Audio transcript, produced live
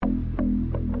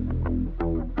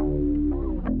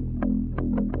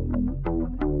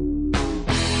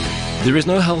There is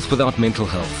no health without mental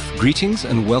health. Greetings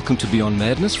and welcome to Beyond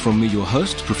Madness from me, your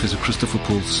host, Professor Christopher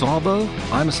Paul Sabo.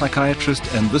 I'm a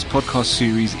psychiatrist and this podcast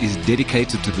series is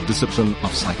dedicated to the discipline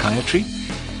of psychiatry,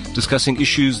 discussing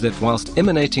issues that, whilst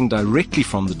emanating directly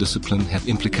from the discipline, have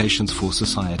implications for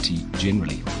society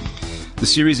generally. The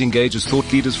series engages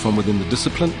thought leaders from within the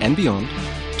discipline and beyond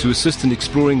to assist in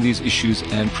exploring these issues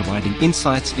and providing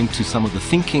insights into some of the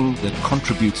thinking that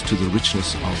contributes to the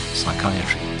richness of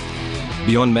psychiatry.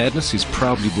 Beyond Madness is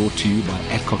proudly brought to you by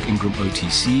Adcock Ingram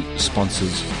OTC,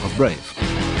 sponsors of Brave.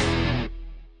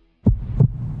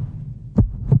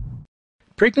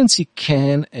 Pregnancy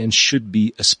can and should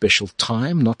be a special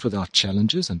time, not without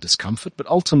challenges and discomfort, but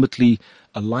ultimately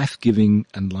a life-giving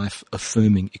and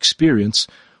life-affirming experience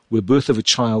where birth of a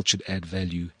child should add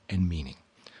value and meaning.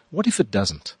 What if it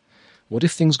doesn't? What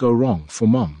if things go wrong for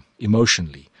mom,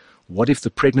 emotionally? What if the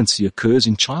pregnancy occurs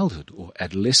in childhood or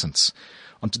adolescence?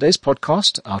 On today's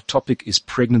podcast, our topic is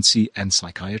pregnancy and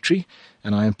psychiatry,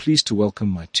 and I am pleased to welcome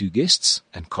my two guests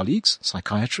and colleagues,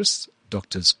 psychiatrists,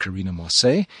 Drs. Karina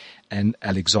Marseille and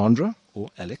Alexandra, or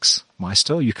Alex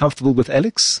Meister. Are you comfortable with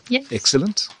Alex? Yes.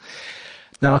 Excellent.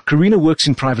 Now, Karina works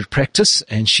in private practice,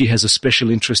 and she has a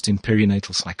special interest in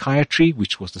perinatal psychiatry,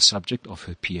 which was the subject of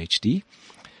her PhD.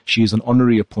 She is an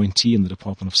honorary appointee in the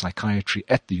Department of Psychiatry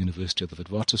at the University of the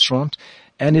Witwatersrand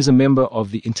and is a member of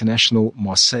the International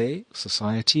Marseille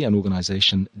Society, an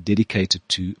organization dedicated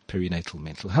to perinatal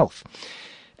mental health.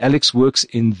 Alex works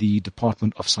in the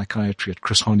Department of Psychiatry at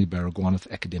Chris Hani Baragwanath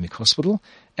Academic Hospital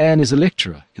and is a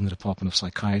lecturer in the Department of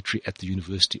Psychiatry at the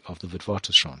University of the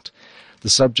Witwatersrand. The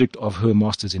subject of her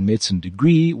Master's in Medicine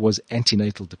degree was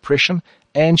antenatal depression,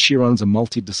 and she runs a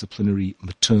multidisciplinary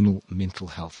maternal mental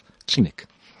health clinic.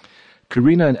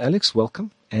 Karina and Alex,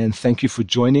 welcome, and thank you for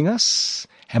joining us.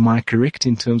 Am I correct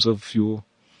in terms of your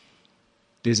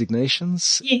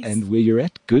designations? Yes. And where you're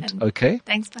at? Good, okay.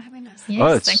 Thanks for having us.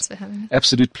 Yes, thanks for having us.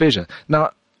 Absolute pleasure.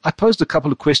 Now, I posed a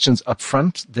couple of questions up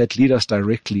front that lead us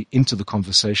directly into the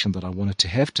conversation that I wanted to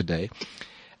have today.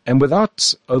 And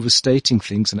without overstating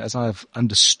things, and as I've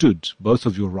understood both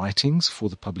of your writings for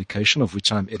the publication, of which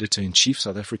I'm Editor-in-Chief,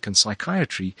 South African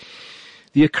Psychiatry,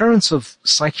 the occurrence of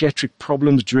psychiatric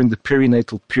problems during the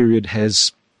perinatal period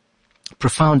has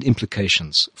profound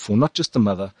implications for not just the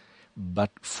mother,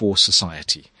 but for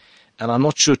society. And I'm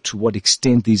not sure to what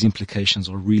extent these implications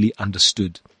are really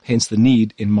understood, hence the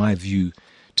need, in my view,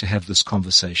 to have this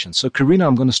conversation. So, Karina,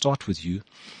 I'm going to start with you,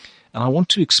 and I want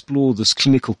to explore this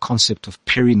clinical concept of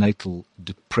perinatal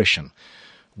depression,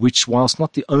 which, whilst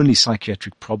not the only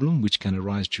psychiatric problem which can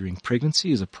arise during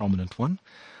pregnancy, is a prominent one.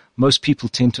 Most people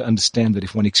tend to understand that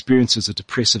if one experiences a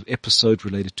depressive episode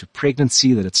related to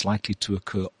pregnancy, that it's likely to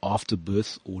occur after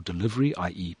birth or delivery,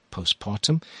 i.e.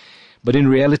 postpartum. But in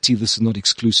reality, this is not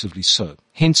exclusively so.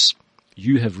 Hence,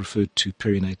 you have referred to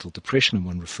perinatal depression, and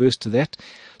one refers to that.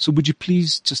 So would you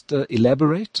please just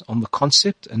elaborate on the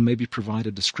concept and maybe provide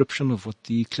a description of what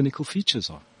the clinical features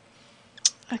are?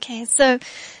 Okay, so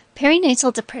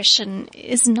perinatal depression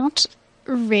is not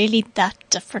really that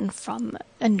different from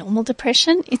a normal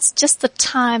depression. It's just the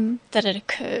time that it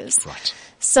occurs. Right.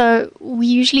 So we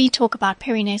usually talk about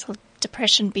perinatal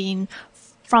depression being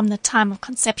from the time of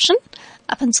conception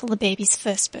up until the baby's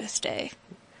first birthday.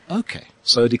 Okay.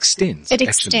 So it extends. It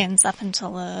extends up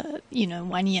until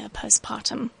 1 year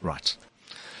postpartum. Right.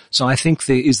 So I think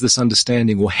there is this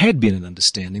understanding, or had been an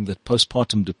understanding, that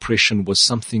postpartum depression was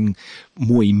something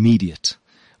more immediate,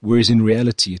 whereas in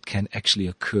reality it can actually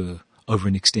occur over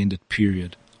an extended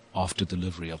period after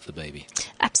delivery of the baby.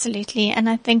 Absolutely. And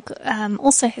I think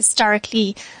also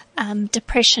historically,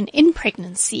 depression in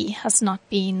pregnancy has not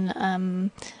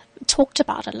been talked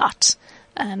about a lot.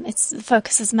 The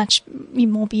focus has much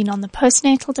more been on the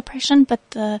postnatal depression, but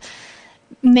the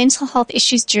mental health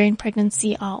issues during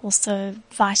pregnancy are also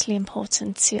vitally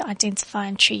important to identify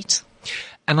and treat.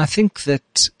 And I think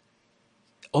that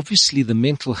obviously the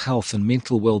mental health and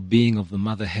mental well-being of the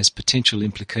mother has potential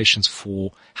implications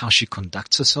for how she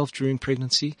conducts herself during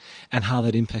pregnancy and how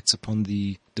that impacts upon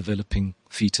the developing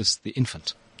fetus, the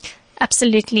infant.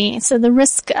 Absolutely. So the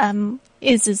risk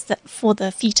is that for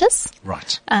the fetus.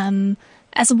 Right.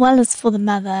 As well as for the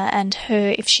mother and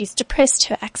her, if she's depressed,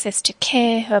 her access to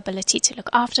care, her ability to look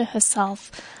after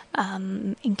herself,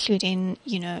 including,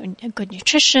 good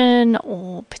nutrition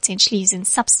or potentially using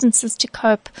substances to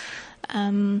cope.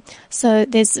 So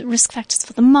there's risk factors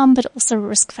for the mom, but also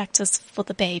risk factors for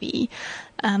the baby.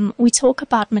 We talk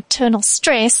about maternal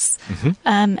stress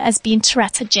as being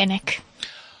teratogenic.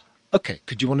 Okay.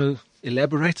 Could you want to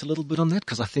elaborate a little bit on that?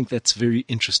 Because I think that's very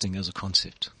interesting as a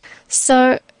concept.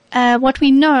 So what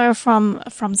we know from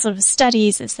sort of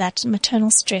studies is that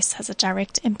maternal stress has a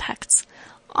direct impact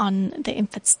on the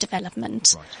infant's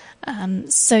development.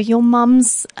 Right. So your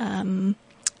mom's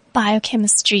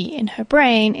biochemistry in her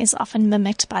brain is often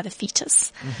mimicked by the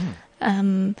fetus.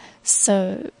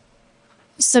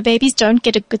 So babies don't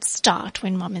get a good start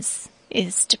when mom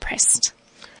is depressed.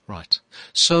 Right.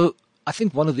 So I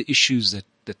think one of the issues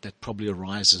that probably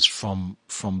arises from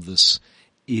this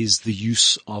is the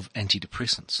use of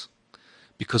antidepressants,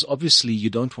 because obviously you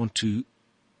don't want to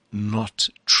not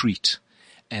treat.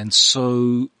 And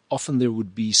so often there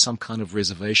would be some kind of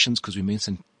reservations, because we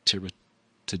mentioned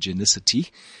teratogenicity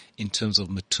in terms of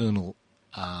maternal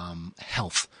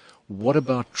health. What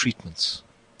about treatments?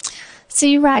 So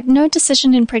you're right. No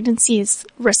decision in pregnancy is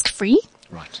risk-free.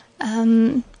 Right.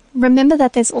 Remember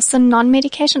that there's also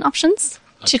non-medication options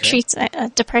to treat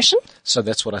depression. So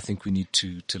that's what I think we need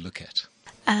to look at.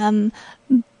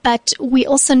 But we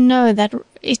also know that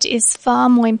it is far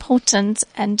more important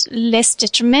and less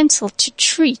detrimental to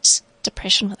treat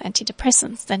depression with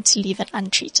antidepressants than to leave it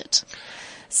untreated.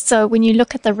 So when you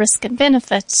look at the risk and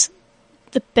benefit,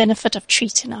 the benefit of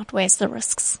treating outweighs the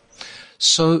risks.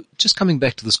 So just coming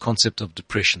back to this concept of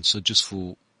depression, so just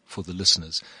for the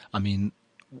listeners, I mean,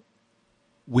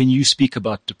 when you speak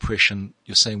about depression,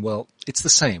 you're saying, well, it's the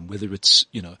same, whether it's,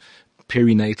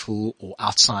 perinatal or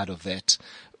outside of that.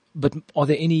 But are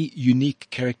there any unique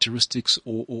characteristics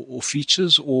or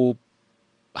features, or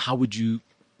how would you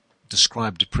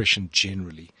describe depression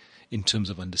generally in terms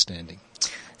of understanding?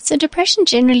 So depression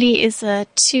generally is a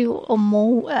 2 or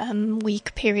more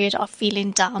week period of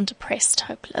feeling down, depressed,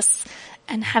 hopeless,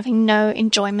 and having no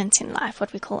enjoyment in life,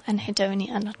 what we call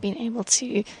anhedonia, not being able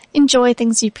to enjoy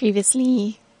things you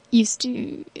previously used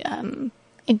to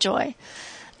enjoy.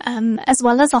 As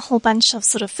well as a whole bunch of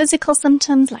sort of physical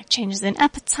symptoms like changes in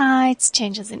appetites,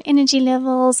 changes in energy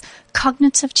levels,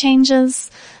 cognitive changes,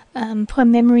 poor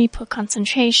memory, poor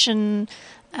concentration,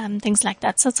 things like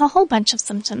that. So it's a whole bunch of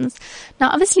symptoms. Now,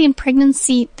 obviously in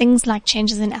pregnancy, things like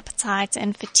changes in appetite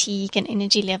and fatigue and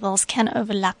energy levels can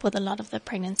overlap with a lot of the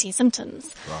pregnancy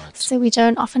symptoms. Right. So we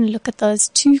don't often look at those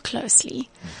too closely.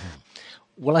 Mm-hmm.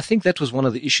 Well, I think that was one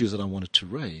of the issues that I wanted to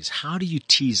raise. How do you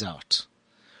tease out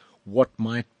what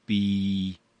might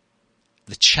be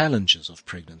the challenges of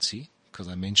pregnancy, because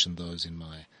I mentioned those in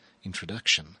my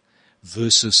introduction,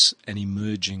 versus an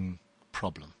emerging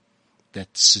problem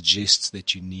that suggests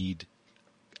that you need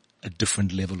a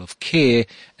different level of care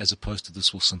as opposed to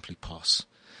this will simply pass?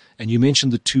 And you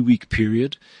mentioned the 2-week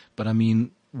period, but I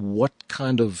mean, what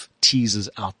kind of teases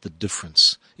out the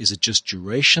difference? Is it just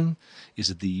duration? Is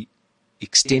it the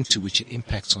extent to which it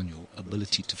impacts on your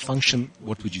ability to function?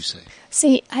 What would you say?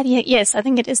 See, yes, I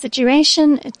think it is the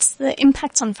duration. It's the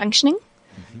impact on functioning,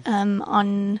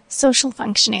 on social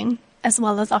functioning, as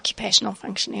well as occupational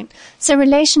functioning. So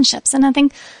relationships. And I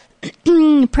think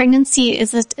pregnancy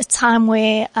is a time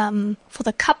where, for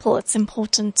the couple, it's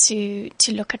important to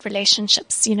look at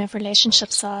relationships. If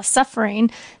relationships are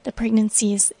suffering, the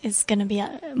pregnancy is going to be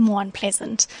more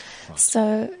unpleasant. Right.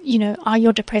 So, are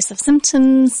your depressive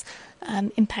symptoms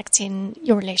impacting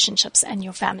your relationships and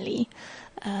your family?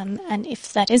 And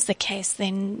if that is the case,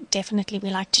 then definitely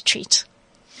we like to treat.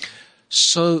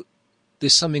 So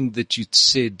there's something that you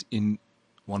said in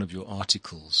one of your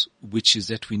articles, which is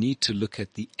that we need to look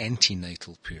at the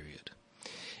antenatal period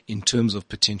in terms of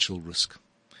potential risk.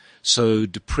 So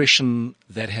depression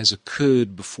that has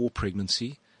occurred before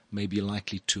pregnancy may be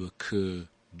likely to occur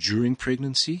during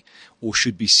pregnancy, or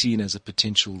should be seen as a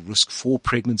potential risk for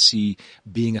pregnancy,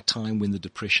 being a time when the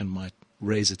depression might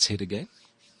raise its head again?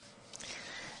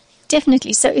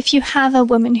 Definitely. So if you have a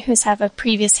woman who's had a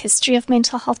previous history of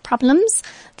mental health problems,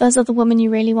 those are the women you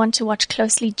really want to watch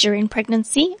closely during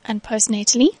pregnancy and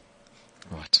postnatally.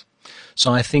 Right.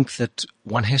 So I think that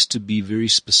one has to be very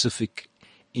specific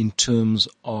in terms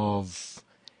of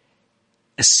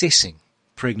assessing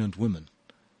pregnant women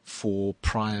for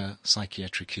prior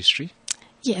psychiatric history.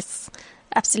 Yes,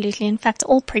 absolutely. In fact,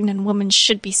 all pregnant women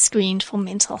should be screened for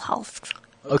mental health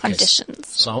conditions.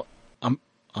 So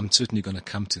I'm certainly going to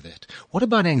come to that. What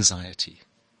about anxiety?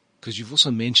 Because you've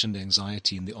also mentioned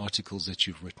anxiety in the articles that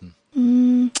you've written.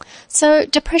 So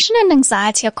depression and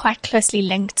anxiety are quite closely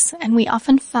linked, and we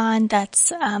often find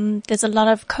that there's a lot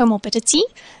of comorbidity,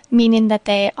 meaning that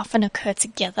they often occur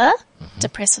together,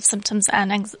 depressive symptoms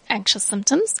and anxious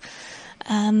symptoms.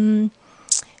 And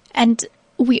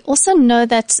we also know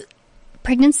that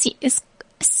pregnancy is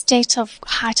a state of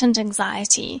heightened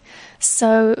anxiety.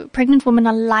 So pregnant women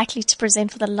are likely to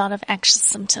present with a lot of anxious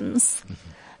symptoms.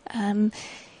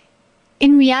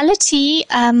 In reality,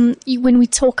 when we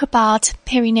talk about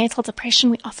perinatal depression,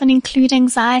 we often include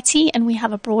anxiety, and we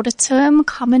have a broader term,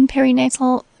 common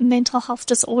perinatal mental health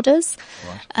disorders.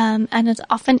 Right. And it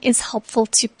often is helpful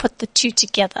to put the two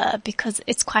together because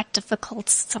it's quite difficult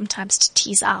sometimes to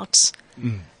tease out.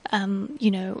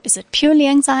 Is it purely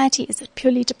anxiety? Is it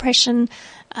purely depression?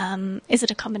 Is it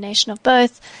a combination of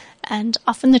both? And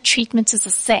often the treatment is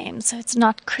the same, so it's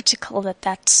not critical that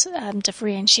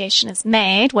differentiation is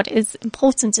made. What is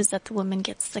important is that the woman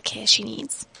gets the care she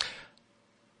needs.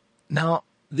 Now,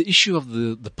 the issue of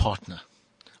the partner.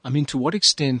 I mean, to what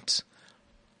extent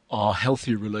are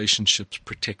healthy relationships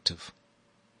protective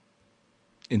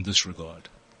in this regard?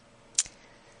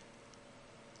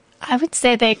 I would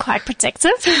say they're quite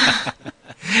protective.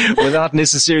 Without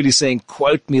necessarily saying,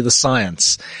 quote me the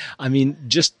science. I mean,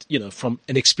 just, from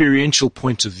an experiential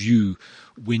point of view,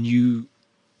 when you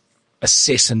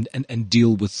assess and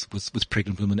deal with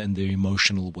pregnant women and their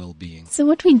emotional well-being. So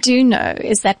what we do know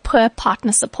is that poor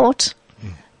partner support,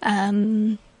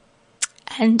 and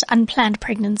unplanned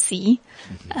pregnancy,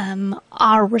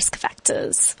 are risk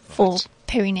factors for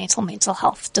perinatal mental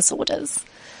health disorders.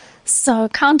 So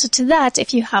counter to that,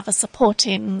 if you have a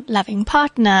supporting, loving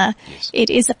partner, Yes. It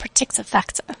is a protective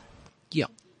factor. Yeah.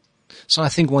 So I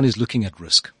think one is looking at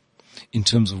risk in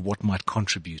terms of what might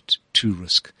contribute to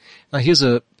risk. Now here's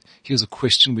a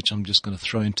question which I'm just going to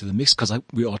throw into the mix because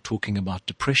we are talking about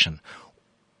depression.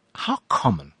 How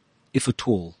common, if at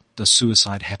all, does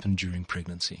suicide happen during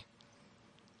pregnancy?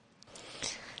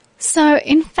 So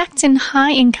in fact, in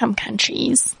high-income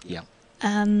countries, Yeah.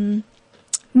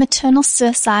 Maternal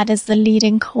suicide is the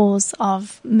leading cause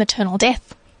of maternal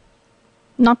death.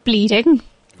 Not bleeding,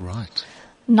 Right.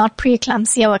 not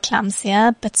preeclampsia or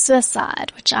eclampsia, but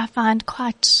suicide, which I find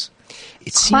quite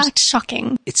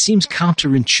shocking. It seems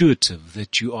counterintuitive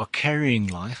that you are carrying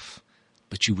life,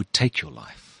 but you would take your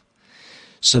life.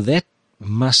 So that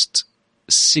must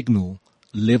signal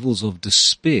levels of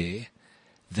despair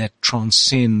that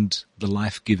transcend the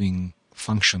life-giving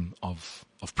function of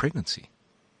pregnancy.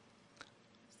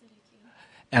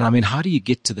 And I mean, how do you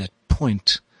get to that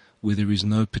point where there is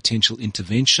no potential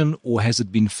intervention, or has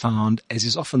it been found, as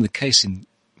is often the case in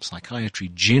psychiatry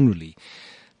generally,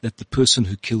 that the person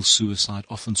who kills suicide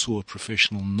often saw a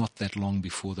professional not that long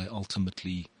before they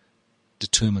ultimately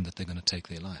determine that they're going to take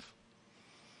their life?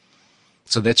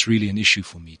 So that's really an issue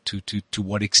for me, to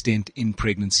what extent in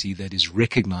pregnancy that is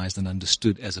recognized and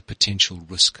understood as a potential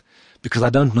risk. Because I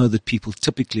don't know that people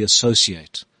typically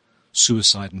associate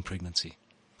suicide and pregnancy.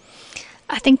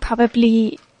 I think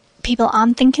probably people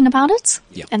aren't thinking about it,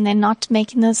 Yeah. and they're not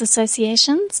making those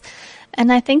associations.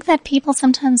 And I think that people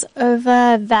sometimes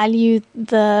overvalue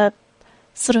the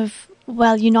sort of,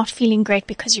 well, you're not feeling great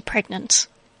because you're pregnant.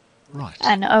 Right.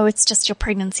 And, it's just your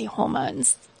pregnancy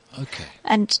hormones. Okay.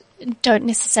 And don't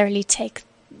necessarily take,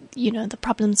 the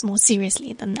problems more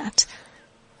seriously than that.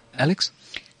 Alex?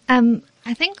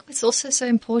 I think what's also so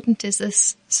important is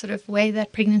this sort of way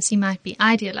that pregnancy might be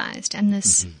idealized, and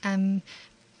this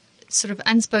sort of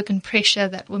unspoken pressure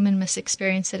that women must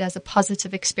experience it as a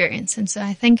positive experience. And so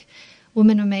I think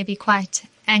women are maybe quite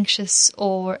anxious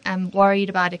or worried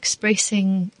about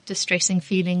expressing distressing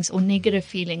feelings or negative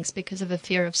feelings because of a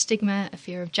fear of stigma, a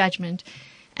fear of judgment.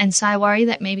 And so I worry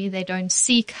that maybe they don't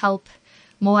seek help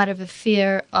more out of a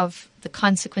fear of the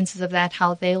consequences of that,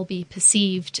 how they'll be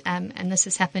perceived. And this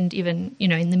has happened even,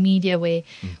 in the media where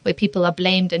people are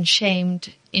blamed and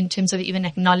shamed in terms of even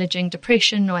acknowledging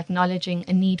depression or acknowledging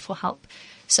a need for help.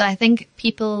 So I think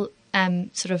people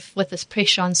sort of with this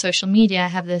pressure on social media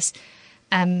have this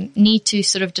need to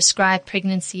sort of describe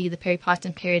pregnancy, the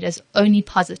peripartum period, as only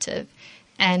positive,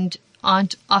 and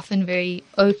aren't often very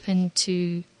open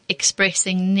to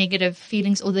expressing negative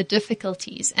feelings or the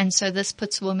difficulties. And so this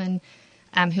puts women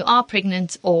who are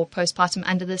pregnant or postpartum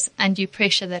under this undue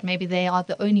pressure that maybe they are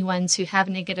the only ones who have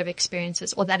negative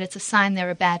experiences, or that it's a sign they're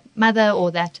a bad mother,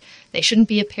 or that they shouldn't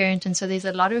be a parent. And so there's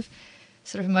a lot of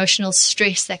sort of emotional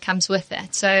stress that comes with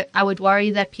that. So I would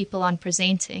worry that people aren't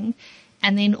presenting.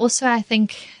 And then also I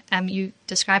think you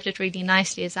described it really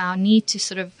nicely, as our need to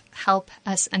sort of help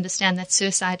us understand that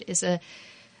suicide is a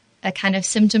kind of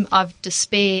symptom of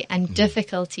despair and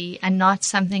difficulty, and not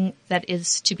something that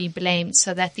is to be blamed,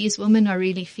 so that these women are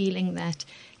really feeling that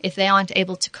if they aren't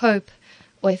able to cope,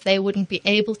 or if they wouldn't be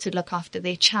able to look after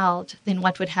their child, then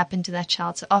what would happen to that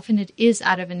child? So often it is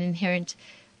out of an inherent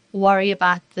worry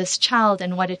about this child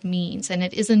and what it means. And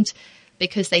it isn't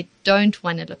because they don't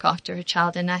want to look after a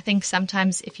child. And I think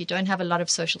sometimes if you don't have a lot of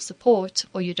social support,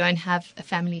 or you don't have a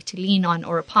family to lean on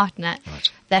or a partner, Right.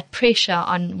 that pressure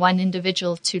on one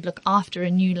individual to look after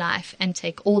a new life and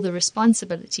take all the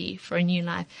responsibility for a new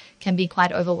life can be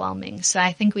quite overwhelming. So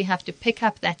I think we have to pick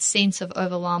up that sense of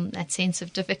overwhelm, that sense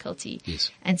of difficulty, Yes.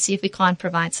 and see if we can't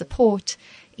provide support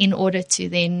in order to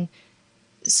then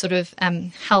sort of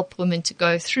help women to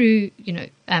go through,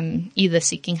 either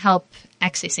seeking help,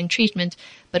 accessing treatment,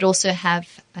 but also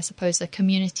have, I suppose, a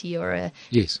community or a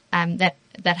Yes.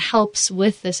 that helps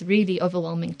with this really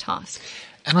overwhelming task.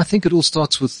 And I think it all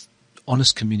starts with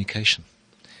honest communication,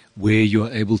 where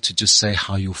you're able to just say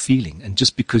how you're feeling. And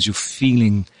just because you're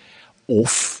feeling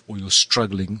off or you're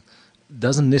struggling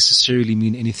doesn't necessarily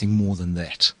mean anything more than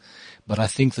that. But I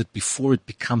think that before it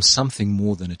becomes something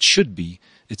more than it should be,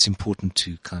 it's important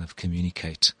to kind of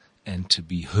communicate and to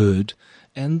be heard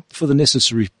and for the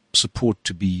necessary support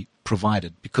to be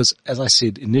provided. Because as I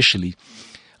said initially,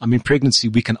 I mean, pregnancy,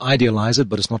 we can idealize it,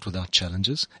 but it's not without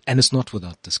challenges and it's not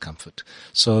without discomfort.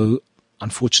 So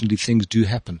unfortunately, things do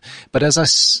happen. But as I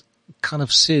kind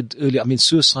of said earlier, I mean,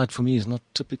 suicide for me is not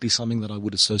typically something that I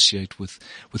would associate with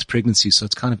pregnancy. So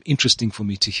it's kind of interesting for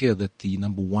me to hear that the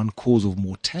number one cause of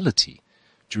mortality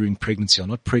during pregnancy are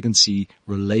not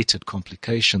pregnancy-related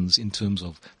complications in terms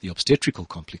of the obstetrical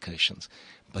complications,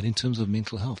 but in terms of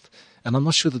mental health. And I'm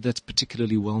not sure that that's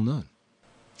particularly well known.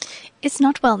 It's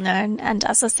not well known, and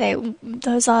as I say,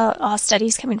 those are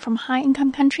studies coming from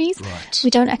high-income countries. Right. We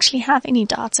don't actually have any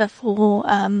data for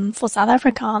South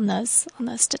Africa on those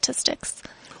statistics.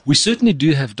 We certainly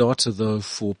do have data, though,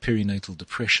 for perinatal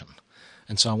depression.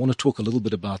 And so I want to talk a little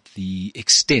bit about the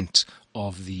extent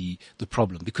of the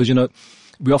problem. Because,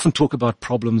 we often talk about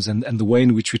problems and the way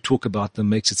in which we talk about them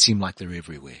makes it seem like they're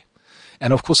everywhere.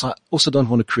 And of course, I also don't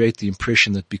want to create the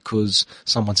impression that because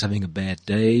someone's having a bad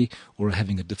day or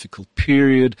having a difficult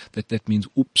period, that means,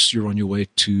 oops, you're on your way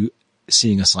to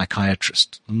seeing a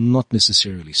psychiatrist. Not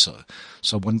necessarily so.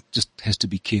 So one just has to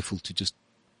be careful to just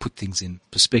put things in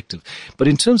perspective. But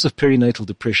in terms of perinatal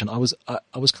depression, I was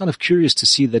kind of curious to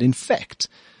see that in fact,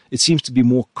 it seems to be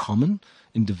more common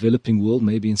in developing world,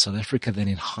 maybe in South Africa, than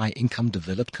in high-income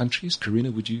developed countries.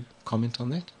 Karina, would you comment on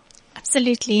that?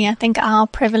 Absolutely. I think our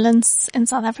prevalence in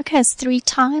South Africa is 3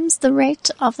 times the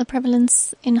rate of the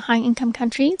prevalence in high-income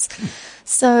countries.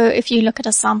 So if you look at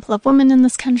a sample of women in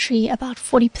this country, about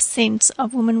 40%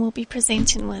 of women will be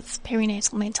presenting with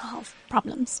perinatal mental health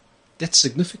problems. That's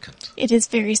significant. It is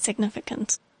very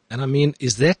significant. And I mean,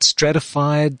 is that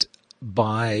stratified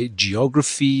by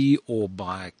geography or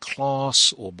by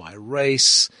class or by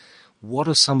race? What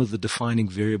are some of the defining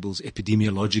variables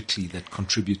epidemiologically that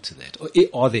contribute to that? Or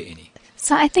are there any?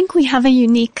 So I think we have a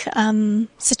unique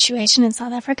situation in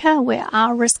South Africa where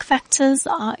our risk factors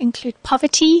include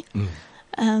poverty,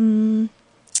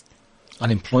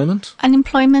 Unemployment,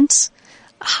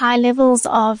 high levels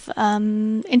of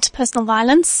interpersonal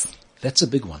violence. That's a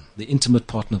big one. The intimate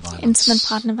partner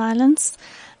violence.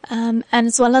 And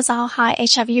as well as our high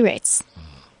HIV rates.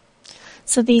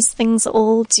 So these things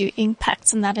all do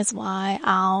impact, and that is why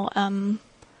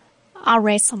our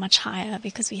rates are much higher,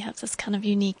 because we have this kind of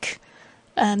unique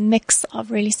mix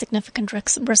of really significant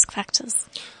risk factors.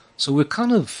 So we're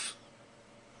kind of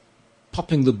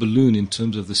popping the balloon in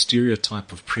terms of the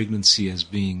stereotype of pregnancy as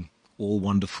being all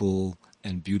wonderful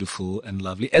and beautiful and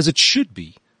lovely, as it should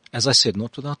be. As I said,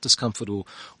 not without discomfort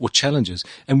or challenges.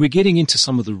 And we're getting into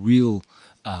some of the real,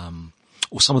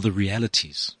 or some of the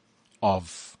realities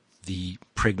of the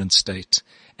pregnant state,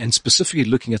 and specifically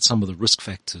looking at some of the risk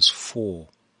factors for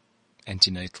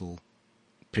antenatal,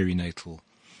 perinatal,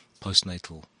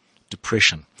 postnatal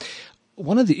depression.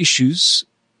 One of the issues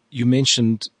you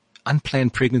mentioned,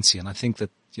 unplanned pregnancy, and I think that,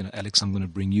 Alex, I'm going to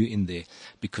bring you in there,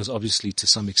 because obviously to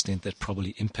some extent that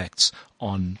probably impacts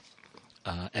on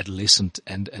adolescent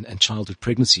and childhood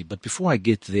pregnancy. But before I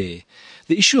get there,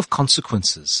 the issue of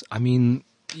consequences. I mean,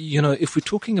 if we're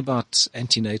talking about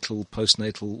antenatal,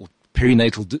 postnatal, or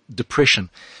perinatal depression,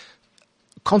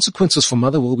 consequences for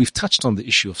mother, well, we've touched on the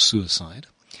issue of suicide.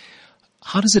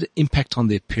 How does it impact on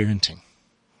their parenting?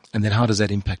 And then how does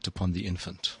that impact upon the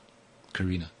infant?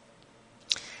 Karina.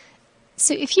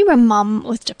 So if you're a mom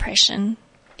with depression,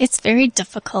 it's very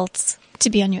difficult to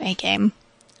be on your A game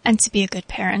and to be a good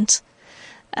parent.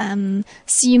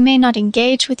 So you may not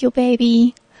engage with your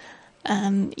baby.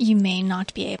 You may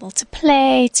not be able to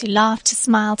play, to laugh, to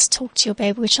smile, to talk to your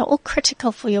baby, which are all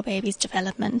critical for your baby's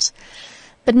development.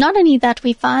 But not only that,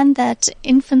 we find that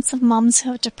infants of moms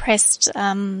who are depressed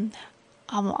are more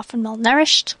often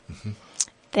malnourished. Mm-hmm.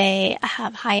 They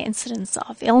have high incidence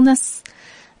of illness.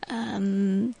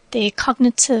 Their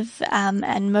cognitive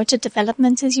and motor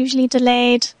development is usually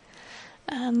delayed.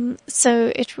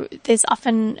 So there's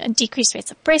often a decreased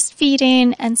rates of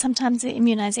breastfeeding, and sometimes the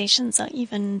immunizations are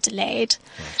even delayed.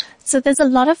 Right. So there's a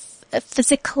lot of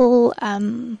physical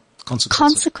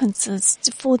Consequences.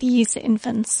 for these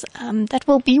infants that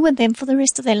will be with them for the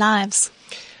rest of their lives.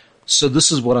 So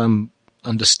this is what I'm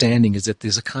understanding, is that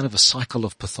there's a kind of a cycle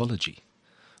of pathology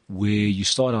where you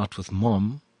start out with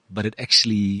mom, but it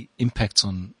actually impacts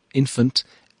on infant,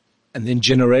 and then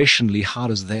generationally, how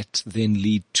does that then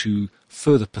lead to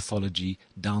further pathology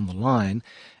down the line?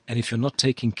 And if you're not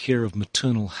taking care of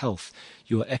maternal health,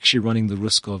 you are actually running the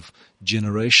risk of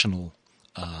generational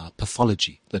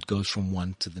pathology that goes from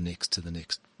one to the next to the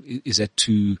next. Is that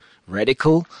too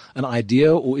radical an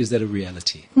idea, or is that a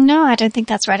reality? No, I don't think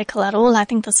that's radical at all. I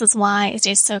think this is why it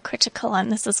is so critical,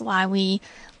 and this is why we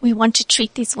want to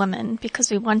treat these women,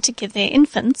 because we want to give their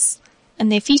infants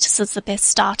and their fetuses the best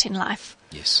start in life.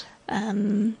 Yes.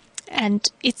 And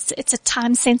it's a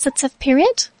time-sensitive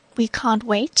period. We can't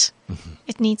wait. Mm-hmm.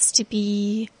 It needs to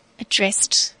be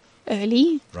addressed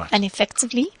early Right. and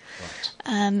effectively. Right.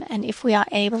 And if we are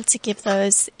able to give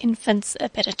those infants a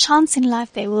better chance in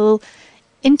life, they will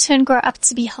in turn grow up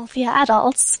to be healthier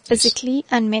adults, physically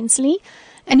and mentally,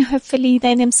 and hopefully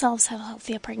they themselves have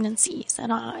healthier pregnancies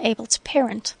and are able to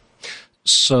parent.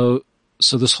 So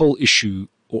this whole issue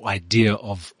or idea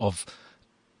of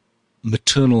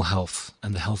maternal health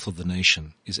and the health of the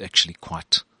nation is actually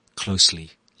quite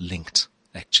closely linked,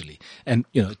 actually. And,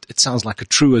 it sounds like a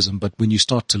truism, but when you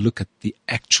start to look at the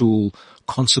actual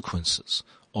consequences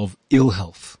of ill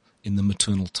health in the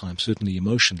maternal time, certainly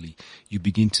emotionally, you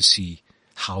begin to see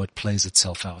how it plays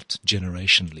itself out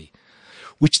generationally.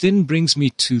 Which then brings me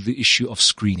to the issue of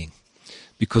screening.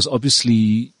 Because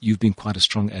obviously you've been quite a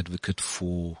strong advocate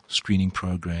for screening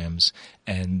programs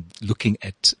and looking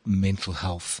at mental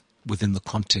health within the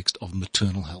context of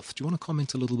maternal health. Do you want to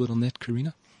comment a little bit on that,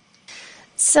 Karina?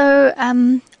 So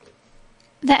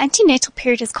the antenatal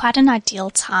period is quite an ideal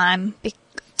time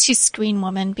to screen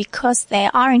women because they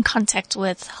are in contact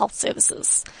with health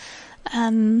services.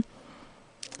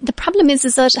 The problem is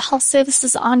that health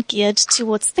services aren't geared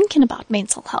towards thinking about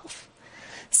mental health.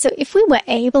 So if we were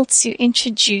able to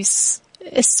introduce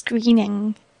a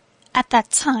screening at that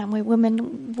time where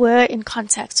women were in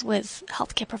contact with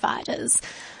healthcare providers,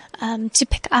 to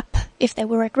pick up if they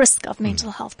were at risk of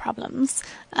mental health problems,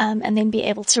 and then be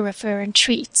able to refer and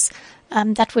treat,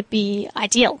 that would be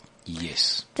ideal.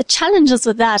 Yes. The challenges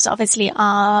with that obviously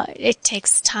are it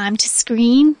takes time to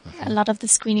screen. A lot of the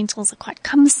screening tools are quite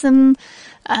cumbersome.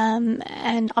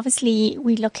 And obviously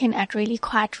we're looking at really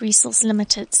quite resource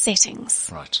limited settings.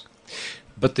 Right.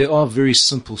 But there are very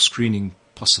simple screening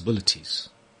possibilities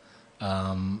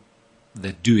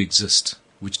that do exist,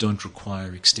 which don't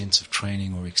require extensive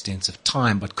training or extensive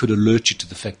time, but could alert you to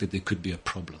the fact that there could be a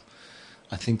problem.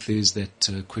 I think there's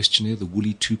that questionnaire, the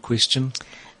Woolly 2 question.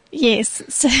 Yes,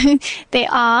 so they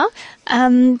are.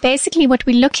 Basically what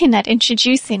we're looking at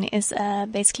introducing is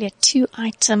basically a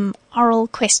 2-item oral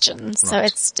question. So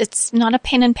Right. it's not a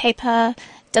pen and paper,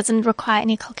 doesn't require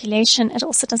any calculation. It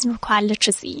also doesn't require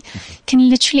literacy. Can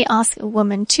literally ask a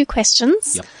woman 2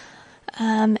 questions, Yep.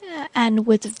 and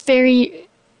with very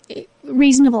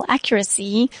reasonable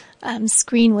accuracy,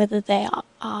 screen whether they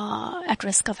are at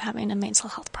risk of having a mental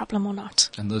health problem or not.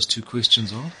 And those 2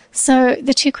 questions are? So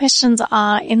the 2 questions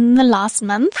are, in the last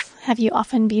month, have you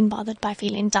often been bothered by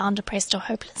feeling down, depressed, or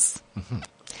hopeless?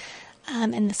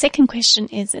 And the second question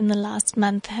is, in the last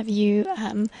month, have you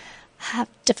have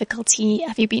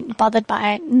been bothered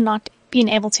by not being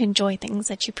able to enjoy things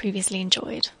that you previously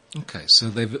enjoyed? Okay, so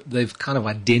they've kind of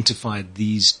identified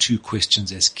these 2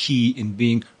 questions as key in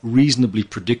being reasonably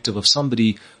predictive of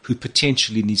somebody who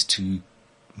potentially needs to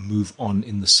move on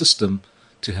in the system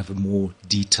to have a more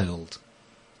detailed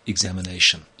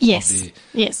examination Yes, of their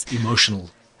yes.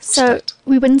 emotional So state.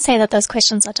 we wouldn't say that those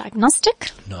questions are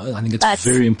diagnostic, No, I think it's But-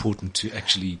 very important to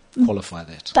actually qualify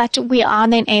that. but we are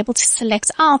then able to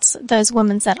select out those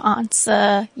women that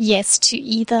answer yes to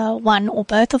either one or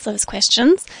both of those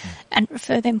questions and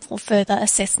refer them for further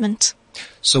assessment.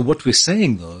 So what we're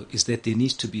saying, though, is that there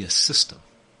needs to be a system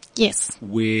Yes,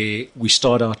 where we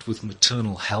start out with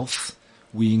maternal health,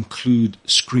 we include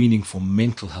screening for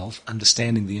mental health,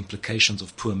 understanding the implications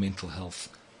of poor mental health,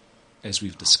 as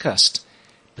we've discussed,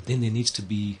 but then there needs to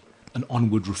be an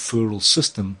onward referral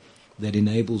system that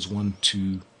enables one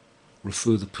to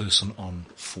refer the person on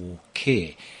for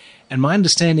care. And my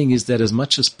understanding is that as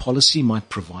much as policy might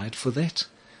provide for that,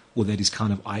 or that is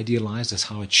kind of idealized as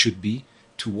how it should be,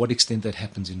 to what extent that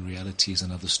happens in reality is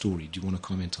another story. Do you want to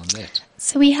comment on that?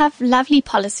 so we have lovely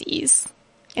policies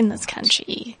in this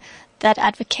country that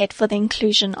advocate for the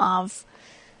inclusion of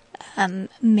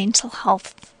mental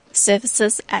health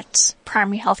services at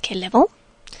primary healthcare level,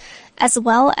 as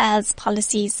well as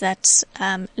policies that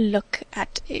look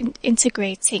at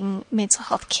integrating mental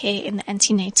health care in the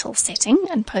antenatal setting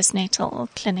and postnatal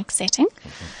clinic setting.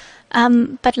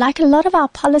 But like a lot of our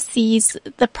policies,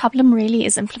 the problem really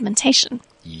is implementation.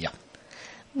 Yeah.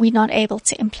 We're not able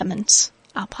to implement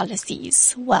our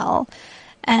policies well.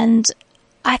 And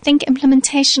I think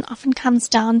implementation often comes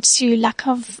down to lack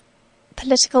of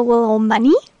political will or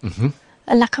money,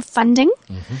 a lack of funding.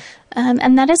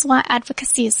 And that is why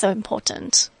advocacy is so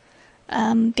important,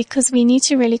 because we need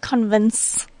to really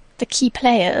convince the key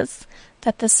players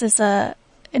that this is an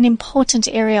important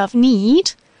area of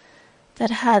need that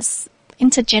has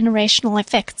intergenerational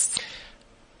effects.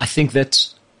 I think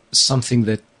that's something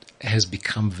that has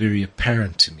become very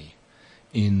apparent to me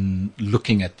in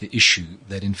looking at the issue,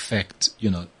 that in fact,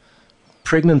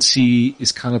 pregnancy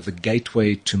is kind of the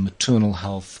gateway to maternal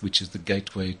health, which is the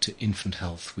gateway to infant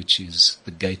health, which is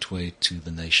the gateway to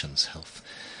the nation's health.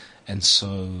 And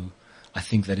so I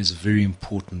think that is a very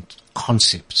important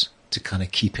concept to kind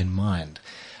of keep in mind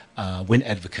when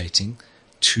advocating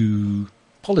to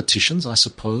politicians, I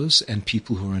suppose, and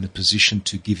people who are in a position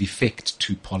to give effect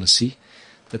to policy,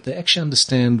 that they actually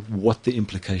understand what the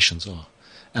implications are.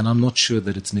 And I'm not sure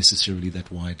that it's necessarily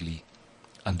that widely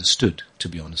understood, to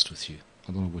be honest with you.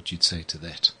 I don't know what you'd say to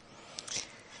that.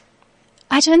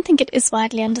 I don't think it is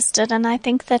widely understood, and I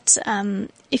think that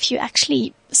if you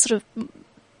actually sort of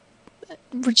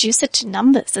reduce it to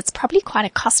numbers, it's probably quite a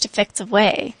cost-effective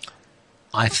way.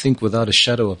 I think without a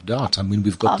shadow of doubt. I mean,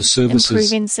 we've got the services.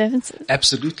 Improving services.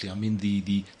 Absolutely. I mean,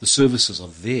 the services are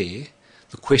there.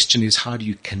 The question is, how do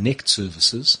you connect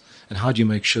services, and how do you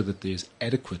make sure that there's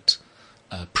adequate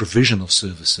provision of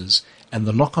services, and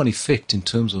the knock-on effect in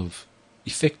terms of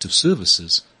effective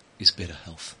services is better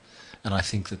health. And I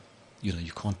think that,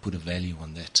 you can't put a value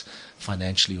on that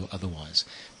financially or otherwise.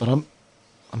 But I'm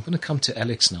going to come to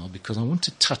Alex now, because I want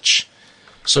to touch.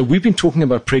 So we've been talking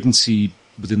about pregnancy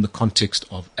within the context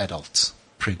of adult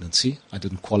pregnancy. I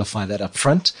didn't qualify that up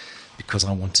front because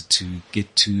I wanted to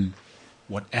get to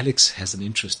what Alex has an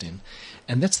interest in,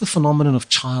 and that's the phenomenon of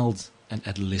child and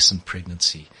adolescent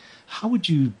pregnancy. How would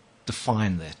you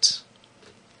define that?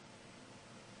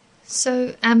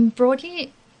 So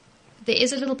broadly, there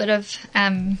is a little bit of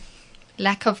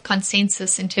lack of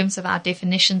consensus in terms of our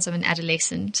definitions of an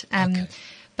adolescent.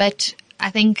 But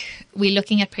I think we're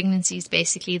looking at pregnancies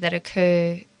basically that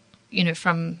occur,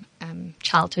 from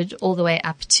childhood all the way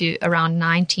up to around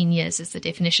 19 years is the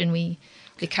definition we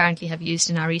currently have used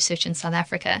in our research in South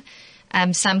Africa.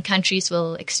 Some countries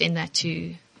will extend that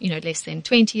to, less than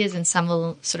 20 years, and some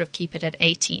will sort of keep it at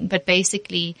 18, but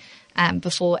basically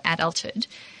before adulthood.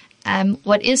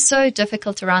 What is so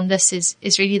difficult around this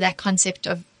is really that concept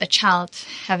of a child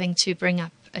having to bring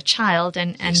up a child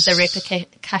and the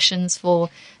repercussions for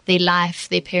their life,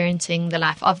 their parenting, the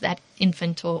life of that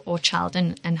infant or child,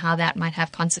 and how that might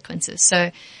have consequences.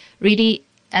 So really,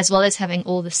 as well as having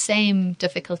all the same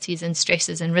difficulties and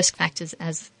stresses and risk factors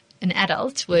as an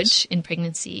adult would in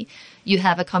pregnancy, you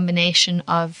have a combination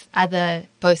of other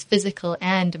both physical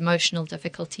and emotional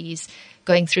difficulties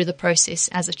going through the process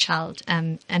as a child,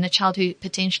 and a child who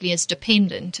potentially is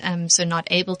dependent, so not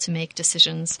able to make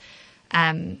decisions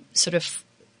sort of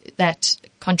that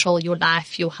control your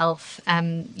life, your health,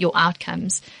 your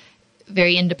outcomes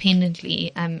very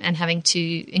independently, and having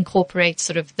to incorporate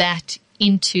sort of that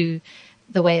into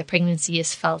the way a pregnancy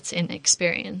is felt and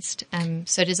experienced.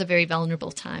 So it is a very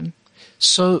vulnerable time.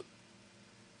 So,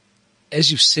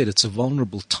 as you've said, it's a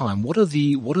vulnerable time. What are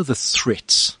the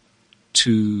threats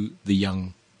to the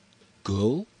young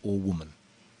girl or woman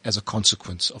as a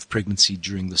consequence of pregnancy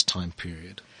during this time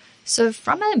period? So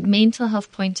from a mental health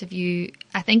point of view,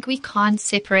 I think we can't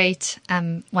separate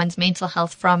one's mental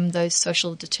health from those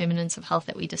social determinants of health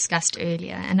that we discussed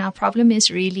earlier. And our problem is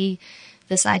really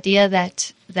this idea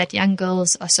that young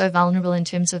girls are so vulnerable in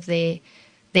terms of their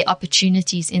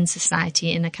opportunities in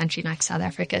society in a country like South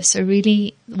Africa. So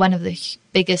really one of the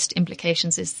biggest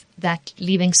implications is that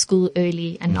leaving school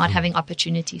early and not having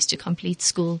opportunities to complete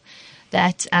school,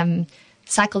 that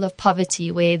cycle of poverty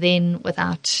where then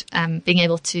without being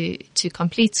able to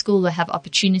complete school or have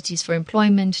opportunities for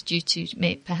employment due to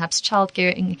perhaps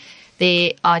childcaring,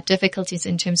 there are difficulties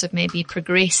in terms of maybe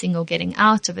progressing or getting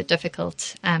out of a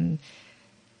difficult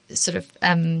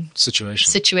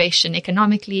situation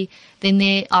economically. Then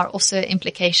there are also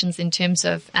implications in terms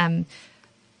of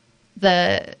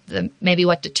maybe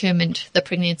what determined the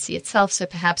pregnancy itself. So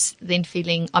perhaps then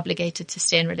feeling obligated to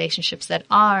stay in relationships that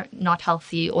are not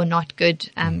healthy or not good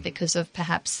because of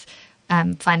perhaps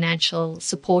financial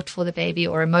support for the baby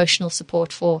or emotional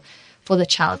support for the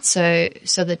child. So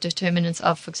the determinants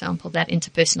of, for example, that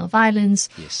interpersonal violence,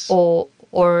 yes. or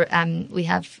we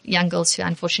have young girls who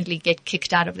unfortunately get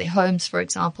kicked out of their homes, for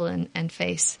example, and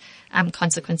face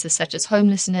consequences such as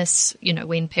homelessness,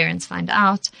 when parents find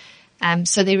out.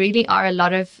 So there really are a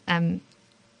lot of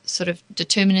sort of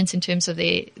determinants in terms of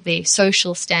their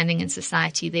social standing in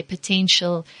society, their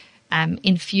potential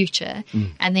in future,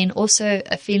 and then also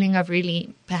a feeling of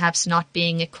really perhaps not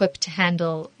being equipped to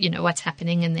handle, what's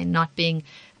happening, and then not being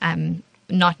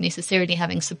not necessarily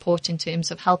having support in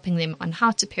terms of helping them on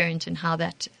how to parent and how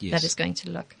that is going to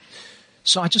look.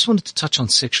 So I just wanted to touch on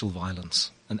sexual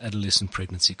violence and adolescent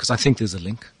pregnancy, because I think there's a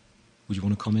link. Would you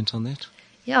want to comment on that?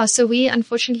 Yeah, so we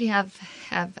unfortunately have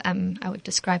I would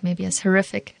describe maybe as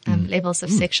horrific levels of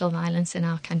sexual violence in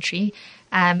our country.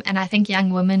 And I think young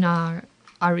women are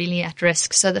really at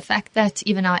risk. So the fact that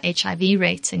even our HIV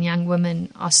rates in young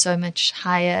women are so much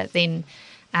higher than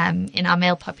in our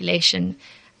male population,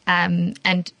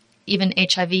 and even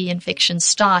HIV infection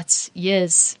starts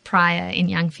years prior in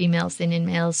young females than in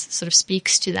males, sort of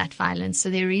speaks to that violence. So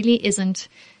there really isn't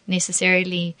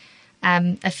necessarily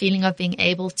a feeling of being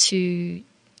able to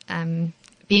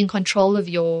be in control of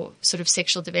your sort of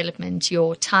sexual development,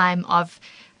 your time of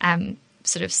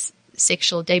sort of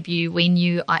sexual debut, when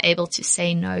you are able to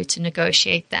say no, to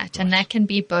negotiate that. Right. And that can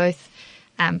be both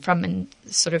from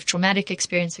a sort of traumatic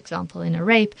experience, example, in a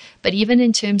rape, but even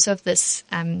in terms of this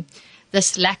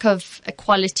lack of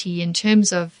equality in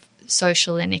terms of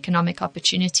social and economic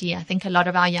opportunity. I think a lot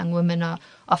of our young women are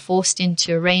forced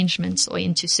into arrangements or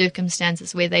into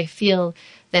circumstances where they feel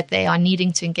that they are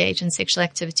needing to engage in sexual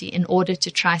activity in order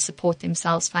to try support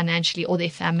themselves financially or their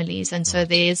families. And so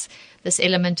there's this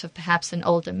element of perhaps an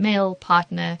older male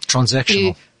partner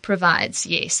transactional who provides,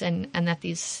 yes, and that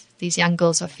these young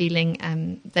girls are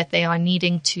feeling that they are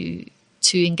needing to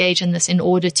engage in this in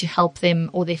order to help them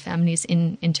or their families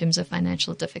in terms of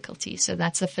financial difficulty. So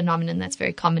that's a phenomenon that's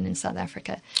very common in South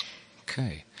Africa.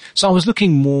 Okay. So I was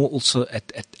looking more also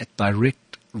at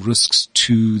direct risks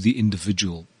to the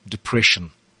individual: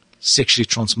 depression, sexually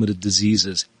transmitted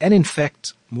diseases, and in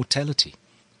fact, mortality.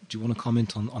 Do you want to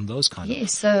comment on those kind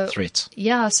of threats?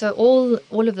 Yeah, so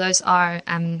all of those are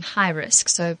high risk.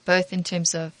 So both in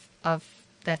terms of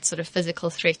that sort of physical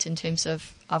threat, in terms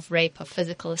of rape or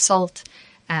physical assault,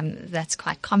 that's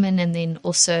quite common. And then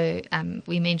also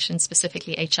we mentioned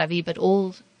specifically HIV, but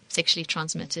all sexually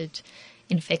transmitted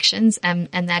infections. And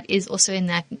that is also in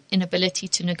that inability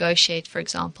to negotiate, for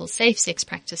example, safe sex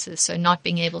practices. So not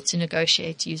being able to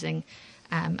negotiate using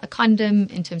a condom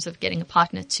in terms of getting a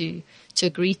partner to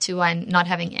agree to one, not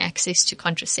having access to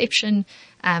contraception,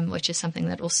 which is something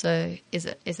that also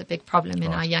is a big problem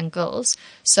in our young girls.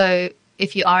 So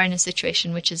if you are in a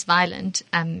situation which is violent,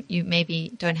 you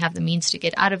maybe don't have the means to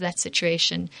get out of that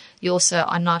situation. You also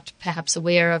are not perhaps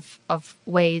aware of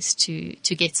ways to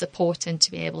get support and to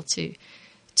be able to,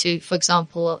 for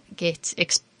example, get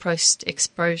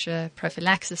post-exposure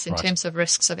prophylaxis in terms of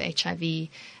risks of HIV,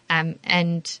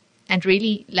 and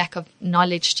really lack of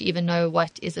knowledge to even know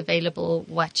what is available,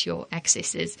 what your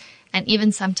access is, and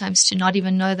even sometimes to not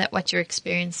even know that what you're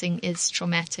experiencing is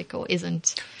traumatic or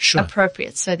isn't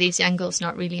appropriate. So these young girls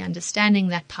not really understanding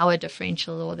that power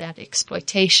differential or that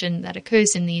exploitation that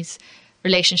occurs in these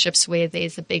relationships where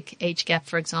there's a big age gap,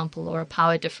 for example, or a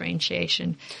power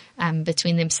differentiation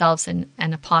between themselves and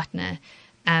a partner,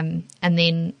 and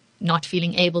then not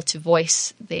feeling able to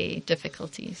voice their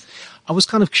difficulties. I was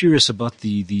kind of curious about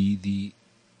the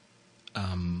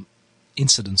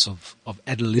incidence of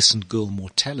adolescent girl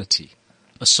mortality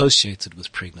associated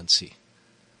with pregnancy.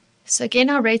 So again,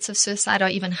 our rates of suicide are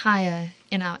even higher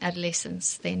in our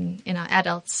adolescents than in our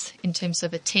adults in terms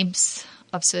of attempts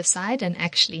of suicide and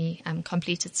actually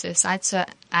completed suicide. So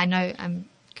I know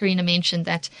Karina mentioned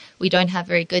that we don't have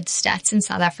very good stats in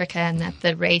South Africa, and that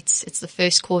the rates, it's the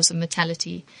first cause of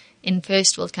mortality in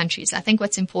first world countries. I think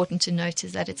what's important to note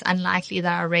is that it's unlikely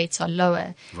that our rates are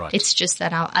lower. Right. It's just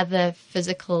that our other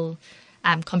physical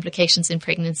complications in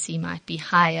pregnancy might be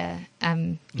higher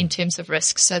in terms of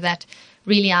risks, so that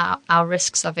really our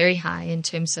risks are very high in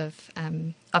terms of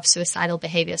suicidal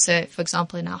behavior. So, for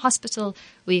example, in our hospital,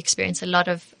 we experience a lot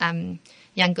of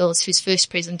young girls whose first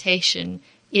presentation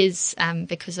is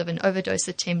because of an overdose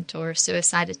attempt or a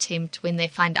suicide attempt when they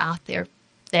find out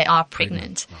they are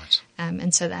pregnant. Right.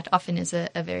 And so that often is a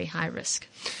very high risk.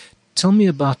 Tell me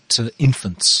about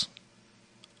infants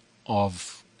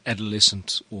of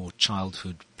adolescent or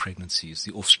childhood pregnancies,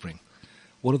 the offspring?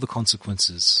 What are the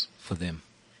consequences for them?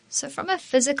 So from a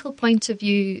physical point of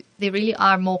view, there really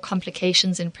are more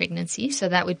complications in pregnancy. So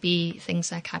that would be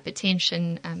things like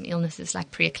hypertension, illnesses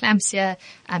like preeclampsia,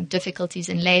 difficulties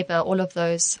in labor. All of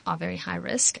those are very high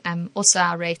risk. Also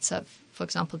our rates of, for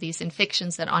example, these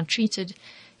infections that aren't treated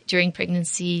during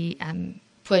pregnancy,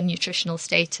 poor nutritional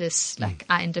status, like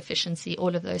iron deficiency,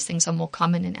 all of those things are more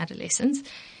common in adolescents.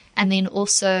 And then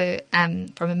also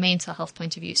from a mental health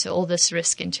point of view, so all this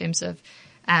risk in terms of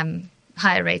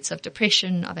higher rates of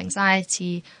depression, of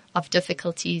anxiety, of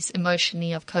difficulties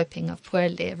emotionally, of coping, of poor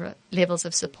levels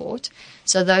of support.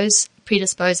 So those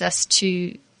predispose us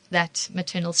to that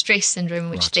maternal stress syndrome,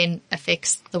 which then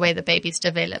affects the way the babies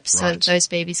develop. So those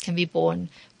babies can be born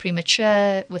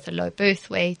premature with a low birth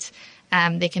weight.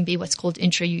 There can be what's called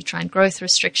intrauterine growth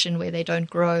restriction, where they don't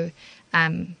grow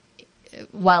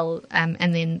well,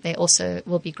 and then they also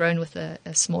will be grown with a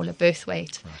smaller birth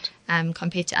weight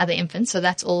compared to other infants. So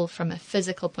that's all from a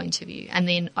physical point of view. And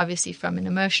then obviously from an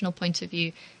emotional point of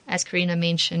view, as Karina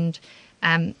mentioned,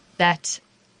 that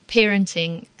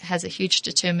parenting has a huge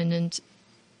determinant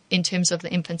in terms of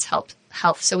the infant's health.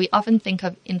 So we often think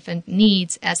of infant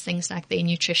needs as things like their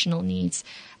nutritional needs,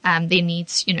 their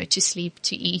needs, to sleep,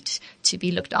 to eat, to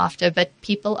be looked after. But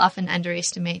people often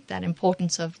underestimate that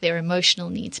importance of their emotional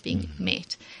needs being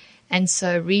met. And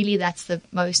so really that's the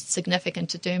most significant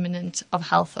determinant of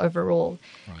health overall.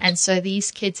 And so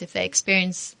these kids, if they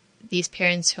experience these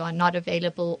parents who are not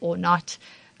available or not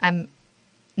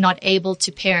able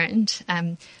to parent,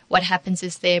 what happens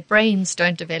is their brains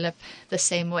don't develop the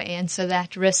same way. And so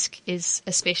that risk is,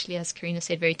 especially as Karina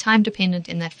said, very time dependent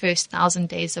in that first 1,000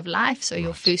 days of life. So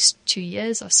your first 2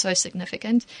 years are so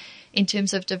significant in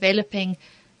terms of developing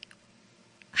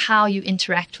how you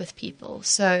interact with people.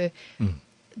 So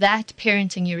that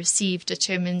parenting you receive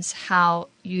determines how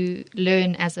you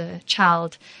learn as a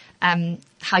child,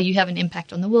 how you have an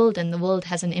impact on the world, and the world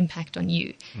has an impact on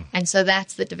you. And so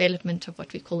that's the development of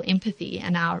what we call empathy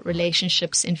and our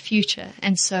relationships in future.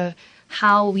 And so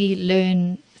how we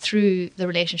learn through the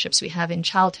relationships we have in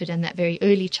childhood and that very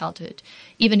early childhood,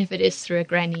 even if it is through a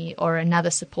granny or another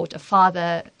support, a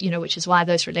father, which is why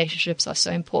those relationships are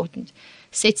so important,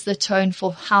 sets the tone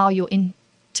for how your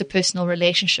interpersonal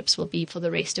relationships will be for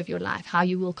the rest of your life, how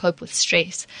you will cope with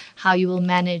stress, how you will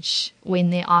manage when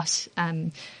there are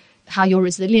how your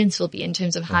resilience will be in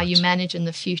terms of how you manage in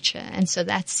the future. And so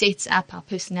that sets up our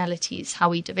personalities, how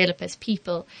we develop as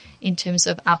people in terms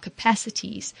of our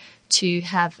capacities to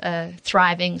have a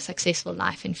thriving, successful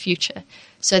life in future.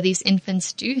 So these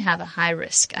infants do have a high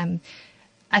risk.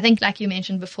 I think, like you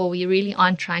mentioned before, we really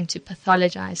aren't trying to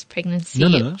pathologize pregnancy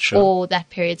or that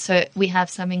period. So we have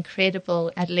some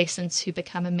incredible adolescents who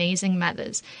become amazing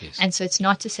mothers. And so it's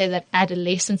not to say that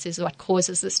adolescence is what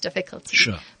causes this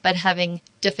difficulty, but having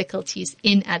difficulties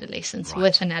in adolescence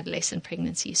with an adolescent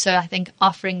pregnancy. So I think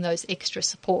offering those extra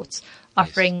supports,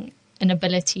 offering an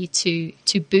ability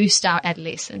to boost our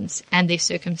adolescents and their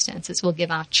circumstances will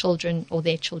give our children or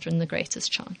their children the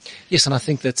greatest chance. Yes, and I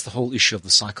think that's the whole issue of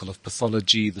the cycle of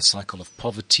pathology, the cycle of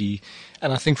poverty.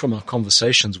 And I think from our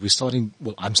conversations,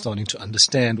 I'm starting to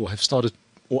understand or have started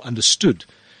or understood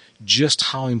just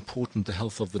how important the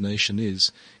health of the nation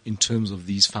is in terms of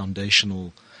these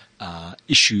foundational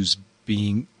issues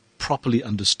being properly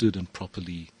understood and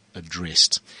properly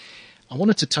addressed. I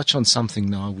wanted to touch on something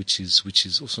now which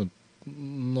is also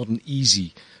not an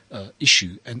easy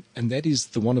issue, and that is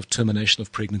the one of termination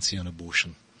of pregnancy and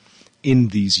abortion in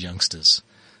these youngsters.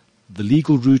 The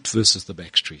legal route versus the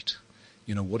back street.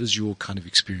 What has your kind of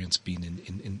experience been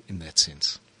in that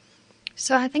sense?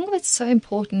 So I think what's so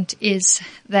important is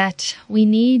that we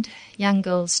need young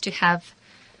girls to have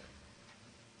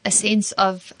a sense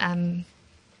of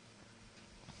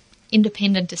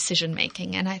independent decision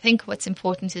making. And I think what's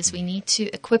important is we need to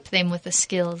equip them with the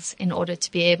skills in order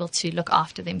to be able to look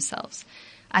after themselves.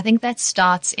 I think that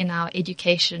starts in our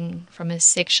education from a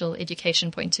sexual education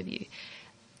point of view.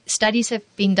 Studies have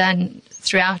been done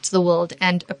throughout the world,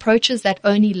 and approaches that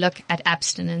only look at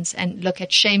abstinence and look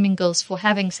at shaming girls for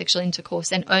having sexual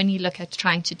intercourse and only look at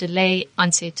trying to delay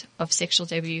onset of sexual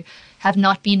debut have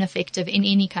not been effective in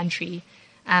any country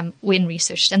when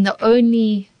researched. And the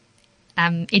only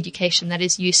education that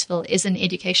is useful is an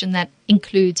education that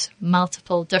includes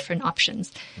multiple different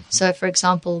options. So, for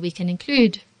example, we can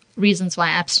include reasons why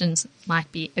abstinence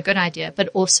might be a good idea, but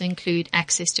also include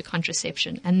access to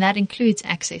contraception. And that includes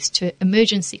access to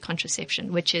emergency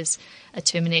contraception, which is a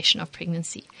termination of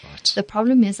pregnancy. The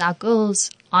problem is our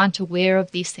girls aren't aware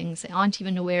of these things. They aren't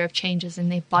even aware of changes in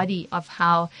their body, of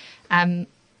how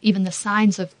even the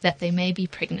signs of that they may be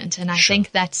pregnant. And I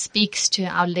think that speaks to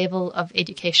our level of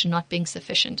education not being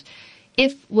sufficient.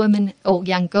 If women or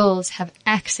young girls have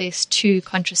access to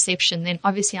contraception, then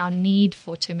obviously our need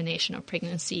for termination of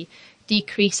pregnancy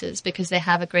decreases, because they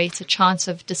have a greater chance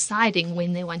of deciding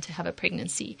when they want to have a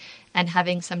pregnancy and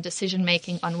having some decision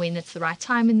making on when it's the right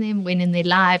time in them, when in their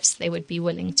lives they would be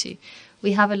willing to.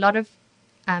 We have a lot of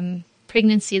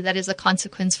pregnancy that is a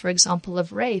consequence, for example,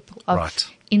 of rape, of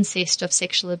incest, of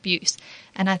sexual abuse.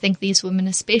 And I think these women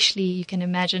especially, you can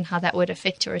imagine how that would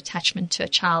affect your attachment to a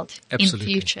child in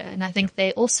future. And I think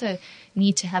they also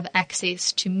need to have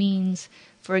access to means,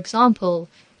 for example,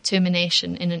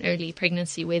 termination in an early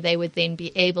pregnancy, where they would then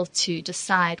be able to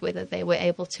decide whether they were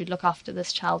able to look after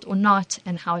this child or not,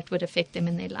 and how it would affect them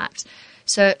in their lives.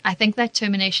 So I think that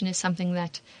termination is something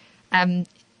that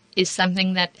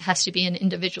has to be an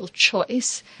individual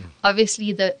choice.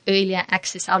 Obviously, the earlier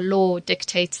access, our law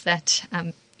dictates that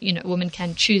women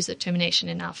can choose a termination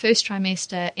in our first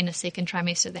trimester. In a second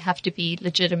trimester, they have to be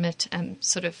legitimate,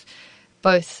 sort of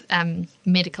both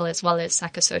medical as well as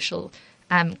psychosocial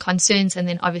concerns. And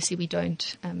then obviously we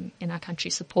don't in our country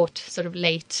support sort of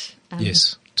late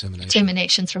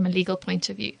terminations from a legal point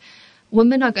of view.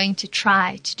 Women are going to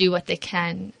try to do what they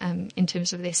can in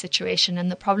terms of their situation.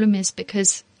 And the problem is,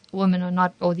 because women are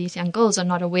not, or these young girls are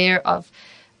not aware of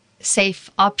safe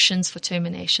options for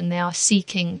termination, they are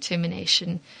seeking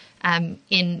termination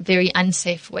in very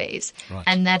unsafe ways.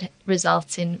 And that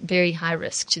results in very high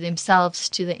risk to themselves,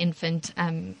 to the infant,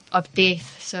 of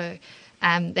death. So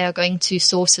they are going to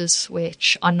sources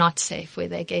which are not safe, where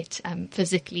they get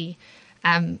physically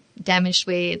damaged,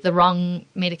 where the wrong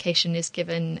medication is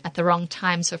given at the wrong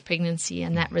times of pregnancy,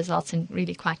 and that results in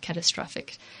really quite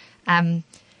catastrophic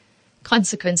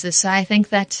consequences. So I think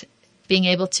that being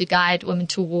able to guide women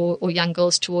or young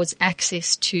girls towards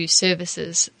access to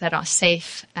services that are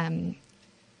safe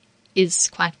is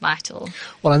quite vital.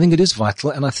 Well, I think it is vital,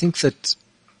 and I think that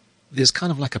there's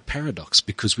kind of like a paradox,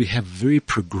 because we have very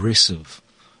progressive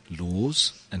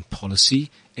laws and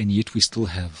policy, and yet we still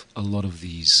have a lot of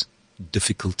these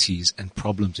difficulties and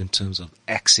problems in terms of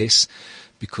access,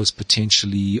 because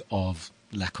potentially of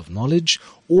lack of knowledge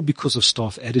or because of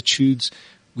staff attitudes.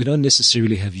 We don't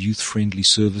necessarily have youth-friendly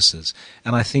services.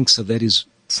 And I think so that is,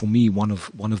 for me, one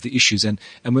of the issues. And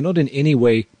we're not in any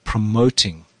way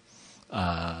promoting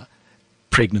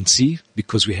pregnancy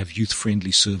because we have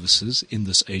youth-friendly services in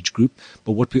this age group.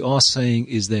 But what we are saying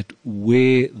is that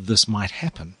where this might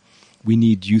happen, we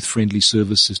need youth-friendly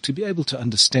services to be able to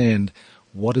understand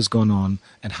what has gone on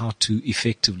and how to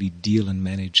effectively deal and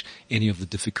manage any of the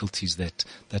difficulties that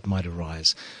might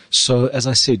arise. So, as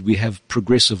I said, we have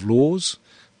progressive laws,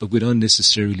 but we don't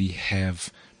necessarily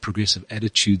have progressive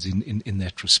attitudes in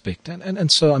that respect.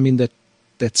 And so, I mean,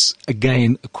 that's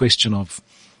again a question of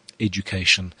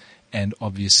education, and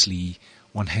obviously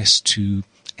one has to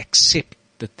accept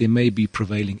that there may be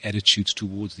prevailing attitudes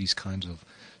towards these kinds of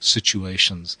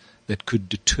situations that could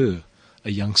deter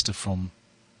a youngster from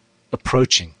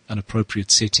approaching an appropriate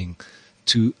setting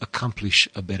to accomplish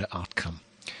a better outcome.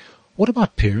 What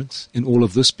about parents in all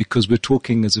of this? Because we're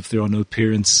talking as if there are no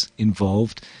parents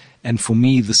involved. And for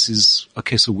me, this is,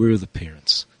 okay, so where are the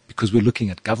parents? Because we're looking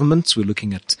at governments, we're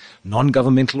looking at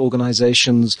non-governmental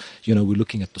organizations, we're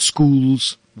looking at the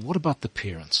schools. What about the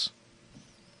parents?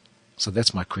 So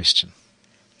that's my question.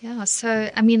 Yeah, so,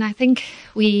 I mean, I think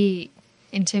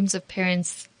in terms of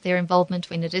parents, their involvement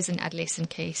when it is an adolescent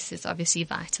case is obviously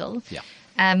vital. Yeah.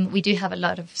 We do have a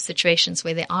lot of situations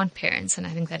where there aren't parents, and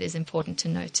I think that is important to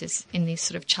note, is in these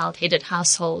sort of child-headed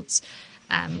households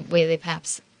where there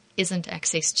perhaps isn't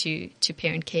access to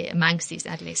parent care amongst these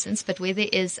adolescents, but where there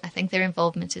is, I think their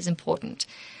involvement is important.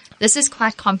 This is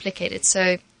quite complicated.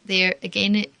 So there,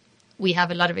 again, we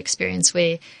have a lot of experience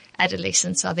where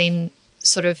adolescents are then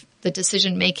sort of, the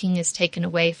decision making is taken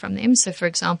away from them. So, for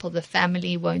example, the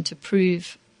family won't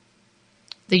approve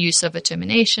the use of a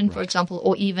termination, for example,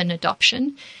 or even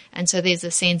adoption. And so there's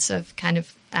a sense of kind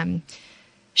of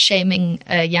shaming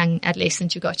a young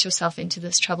adolescent, you got yourself into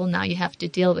this trouble, now you have to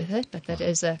deal with it. But that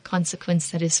is a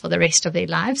consequence that is for the rest of their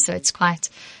lives. So it's quite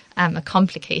a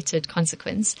complicated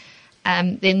consequence.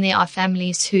 Then there are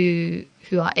families who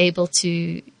are able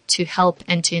to help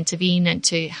and to intervene and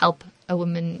to help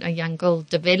a young girl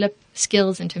develop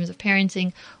skills in terms of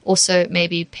parenting. Also,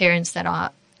 maybe parents that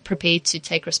are prepared to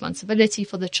take responsibility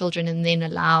for the children and then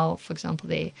allow, for example,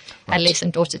 their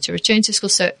adolescent daughter to return to school.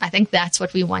 So I think that's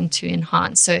what we want to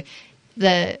enhance. So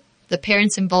the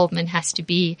parents' involvement has to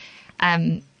be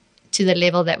to the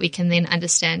level that we can then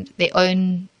understand their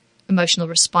own emotional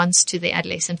response to the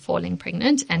adolescent falling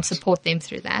pregnant and support them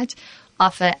through that.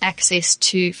 offer access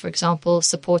to, for example,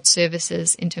 support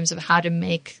services in terms of how to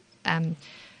make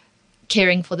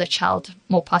caring for the child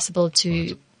more possible,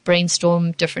 to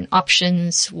brainstorm different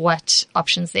options, what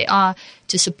options there are,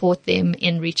 to support them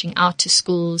in reaching out to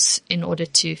schools in order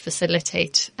to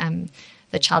facilitate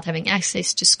the child having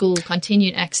access to school,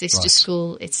 continued access to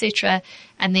school, etc.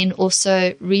 And then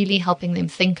also really helping them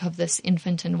think of this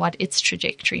infant and what its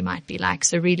trajectory might be like.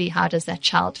 So really, how does that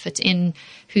child fit in?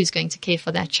 Who's going to care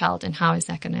for that child? And how is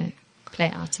that going to play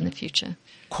out in the future?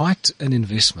 Quite an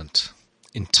investment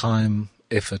in time,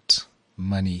 effort,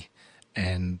 money.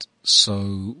 And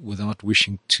so without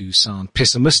wishing to sound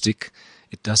pessimistic,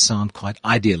 it does sound quite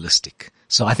idealistic.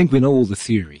 So I think we know all the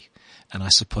theory. And I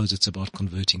suppose it's about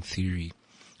converting theory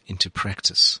into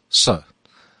practice. So,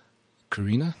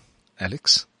 Karina,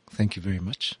 Alex, thank you very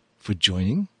much for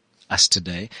joining us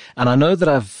today. And I know that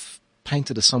I've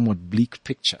painted a somewhat bleak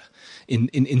picture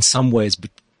in some ways, but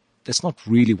that's not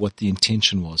really what the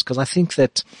intention was, because I think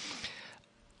that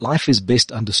life is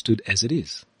best understood as it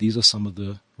is. These are some of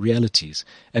the realities.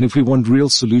 And if we want real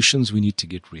solutions, we need to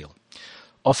get real.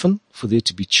 Often, for there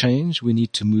to be change, we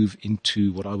need to move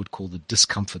into what I would call the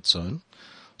discomfort zone.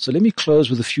 So let me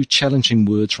close with a few challenging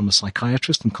words from a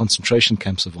psychiatrist and concentration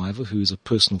camp survivor who is a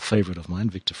personal favorite of mine,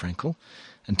 Viktor Frankl,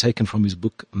 and taken from his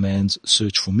book, Man's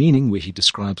Search for Meaning, where he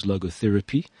describes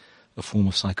logotherapy, a form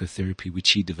of psychotherapy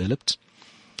which he developed.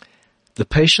 The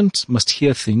patient must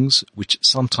hear things which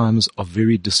sometimes are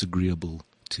very disagreeable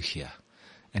to hear.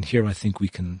 And here I think we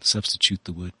can substitute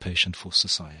the word patient for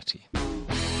society.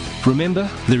 Remember,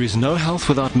 there is no health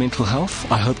without mental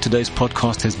health. I hope today's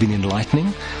podcast has been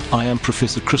enlightening. I am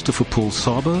Professor Christopher Paul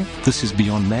Sabo. This is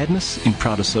Beyond Madness in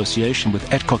proud association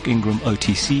with Adcock Ingram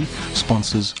OTC,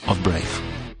 sponsors of Brave.